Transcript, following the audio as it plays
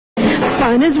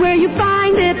Fun is where you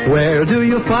find it. Where do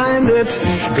you find it?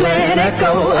 Glen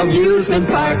Echo Amusement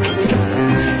Park.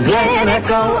 Glen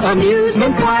Echo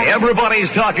Amusement Park.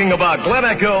 Everybody's talking about Glen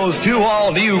Echo's 2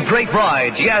 all-new great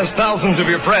rides. Yes, thousands of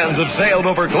your friends have sailed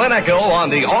over Glen Echo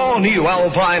on the all-new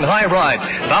Alpine High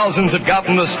Ride. Thousands have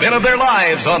gotten the spin of their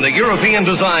lives on the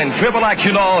European-designed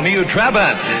triple-action all-new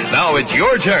Trabant. Now it's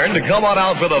your turn to come on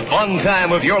out for the fun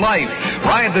time of your life.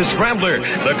 Ride the Scrambler,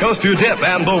 the Coaster Dip,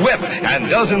 and the Whip, and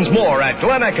dozens more at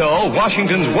Glen Echo,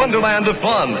 Washington's Wonderland of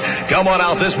Fun. Come on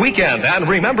out this weekend, and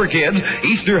remember, kids,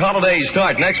 Easter holidays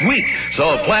start next week,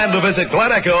 so plan to visit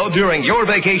Glen Echo during your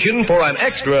vacation for an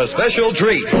extra special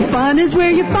treat. Fun is where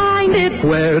you find it.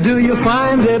 Where do you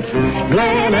find it?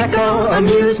 Glen Echo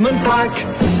Amusement Park.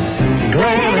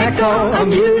 Glen Echo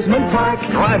Amusement Park.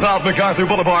 Drive out MacArthur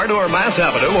Boulevard or Mass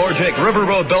Avenue, or take River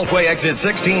Road Beltway exit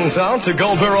 16 south to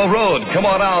Goldboro Road. Come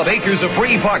on out, acres of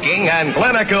free parking, and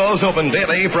Glen Echo's open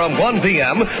daily from 1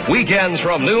 p.m., weekends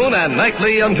from noon, and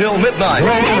nightly until midnight.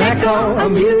 Glen Echo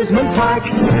Amusement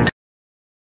Park.